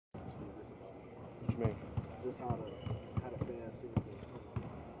mean? Just how the fans seem to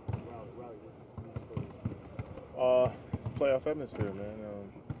rally these Spurs. It's playoff atmosphere, man.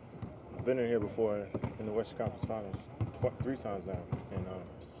 I've been in here before in the Western Conference Finals 3 times now, and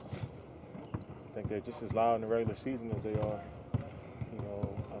I think they're just as loud in the regular season as they are,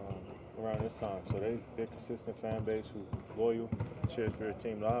 around this time. So they're a consistent fan base who loyal, cheers for their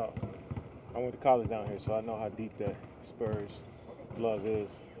team loud. I went to college down here, so I know how deep that Spurs love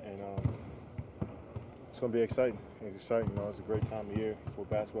is, and it's going to be exciting. It's exciting. It's a great time of year for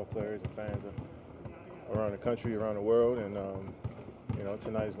basketball players and fans around the country, around the world, and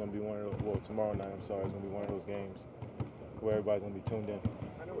tonight is going to be tomorrow night, is going to be one of those games where everybody's going to be tuned in.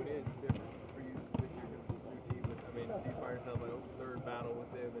 I know it is different for you this year against this new team, but do you find yourself like a third battle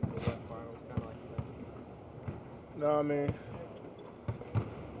with them in the West Finals, kind of like that? No,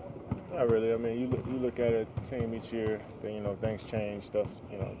 not really. You look at a team each year, then, things change, stuff,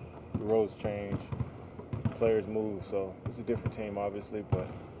 the roles change, players move, so it's a different team, obviously, but,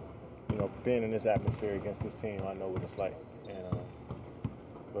 being in this atmosphere against this team, I know what it's like, and,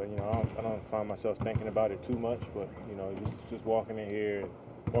 but, I don't find myself thinking about it too much, but, just walking in here,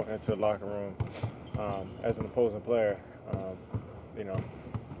 walking into the locker room, as an opposing player,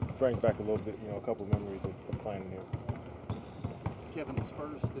 brings back a little bit, a couple memories of playing in here. Kevin, the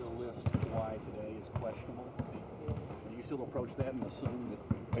Spurs still list why today is questionable. Do you still approach that and assume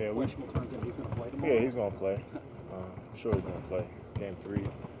that questionable turns into he's going to play tomorrow? Yeah, he's going to play. I'm sure he's going to play. It's game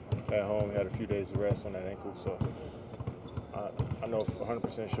 3 at home. He had a few days of rest on that ankle, so I know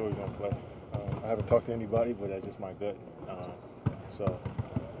 100% sure he's going to play. I haven't talked to anybody, but that's just my gut. So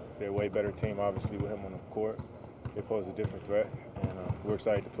they're a way better team, obviously, with him on the court. They pose a different threat, and we're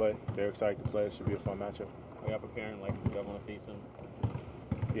excited to play. They're excited to play. It should be a fun matchup. Are y'all preparing like y'all want to face him?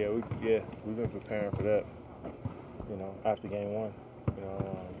 Yeah, we've been preparing for that. After game 1,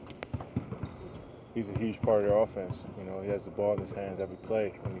 he's a huge part of their offense. He has the ball in his hands every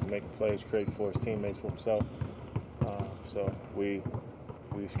play, and he's making plays, creating for his teammates, for himself. So we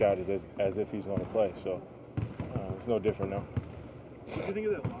scout as if he's going to play. So it's no different now. What do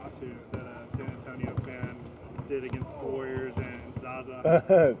you think of that lawsuit that a San Antonio fan did against the Warriors and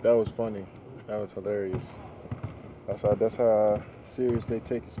Zaza? That was funny. That was hilarious. That's how serious they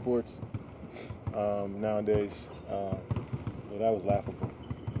take sports nowadays. That was laughable.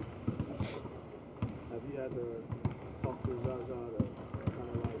 Have you had to talk to Zaza to kind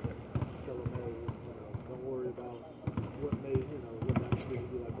of like tell him, hey, don't worry about what made, what that should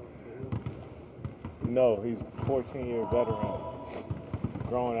be like for him? No, he's a 14-year veteran,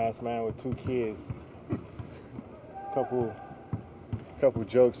 grown-ass man with 2 kids. Couple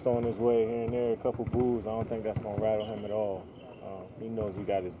jokes thrown his way here and there, a couple boos. I don't think that's going to rattle him at all. He knows we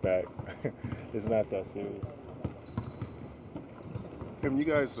got his back. It's not that serious. Kevin, you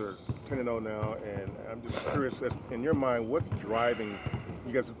guys are 10-0 now, and I'm just curious, in your mind, what's driving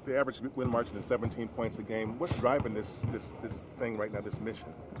you guys? The average win margin is 17 points a game. What's driving this thing right now, this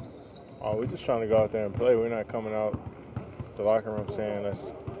mission? We're just trying to go out there and play. We're not coming out the locker room saying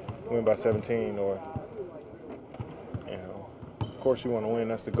let's win by 17 or, of course you want to win.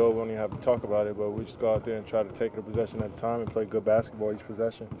 That's the goal. We don't even have to talk about it, but we just go out there and try to take it a possession at a time and play good basketball each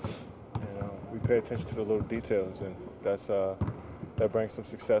possession. And we pay attention to the little details, and that brings some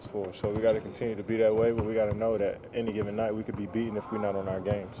success for us. So we got to continue to be that way, but we got to know that any given night we could be beaten if we're not on our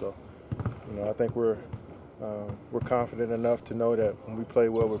game. So, I think we're confident enough to know that when we play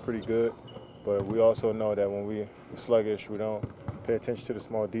well, we're pretty good. But we also know that when we're sluggish, we don't pay attention to the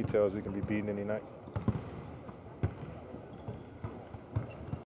small details, we can be beaten any night.